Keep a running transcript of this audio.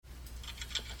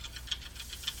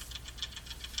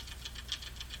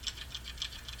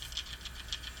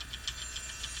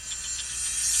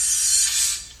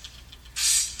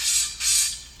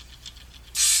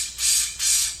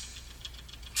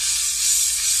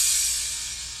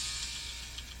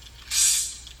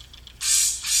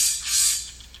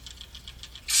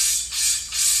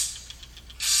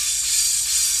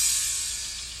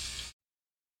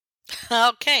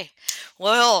Okay.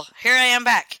 Well, here I am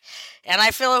back. And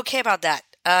I feel okay about that.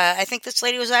 I think this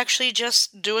lady was actually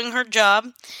just doing her job.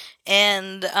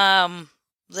 And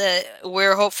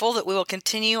we're hopeful that we will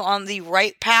continue on the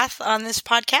right path on this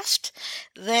podcast.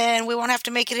 Then we won't have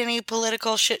to make it any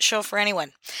political shit show for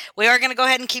anyone. We are going to go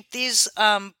ahead and keep these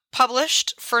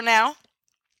published for now.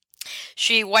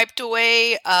 She wiped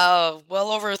away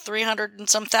well over $300 and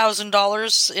some thousand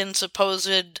in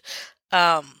supposed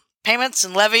payments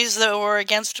and levies that were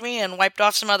against me, and wiped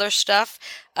off some other stuff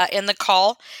in the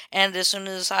call. And as soon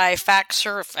as I fax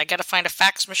her, if I got to find a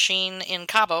fax machine in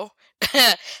Cabo,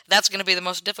 that's going to be the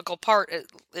most difficult part,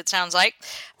 it sounds like,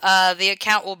 the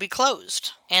account will be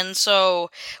closed. And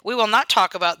so we will not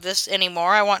talk about this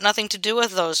anymore. I want nothing to do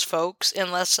with those folks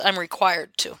unless I'm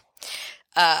required to.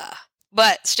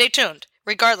 But stay tuned.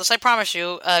 Regardless, I promise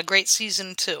you a great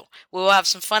season 2. We will have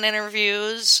some fun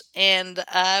interviews, and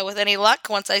with any luck,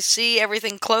 once I see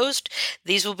everything closed,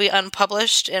 these will be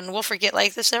unpublished, and we'll forget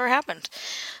like this ever happened.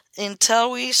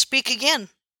 Until we speak again.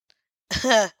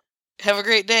 Have a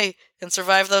great day, and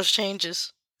survive those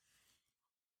changes.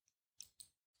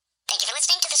 Thank you for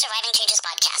listening to the Surviving Changes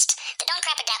podcast. The Don't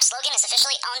Crap Adapt slogan is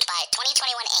officially owned by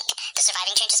 2021 Inc. The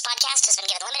Surviving Changes podcast has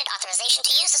been given limited authorization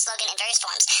to use the slogan in various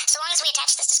forms, so long as we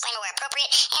attach this disclaimer where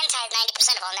appropriate and tithe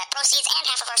 90% of all net proceeds and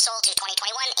half of our soul to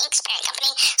 2021 Inc.'s parent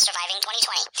company, Surviving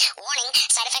 2020. Warning,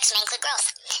 side effects may include growth.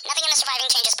 Nothing in the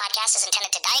Surviving Changes podcast is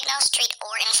intended to diagnose, treat,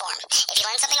 or inform. If you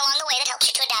learn something along the way that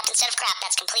helps you to adapt instead of crap,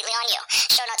 that's completely on you.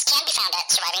 Show notes can be found at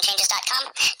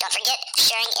survivingchanges.com. Don't forget,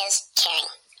 sharing is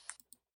caring.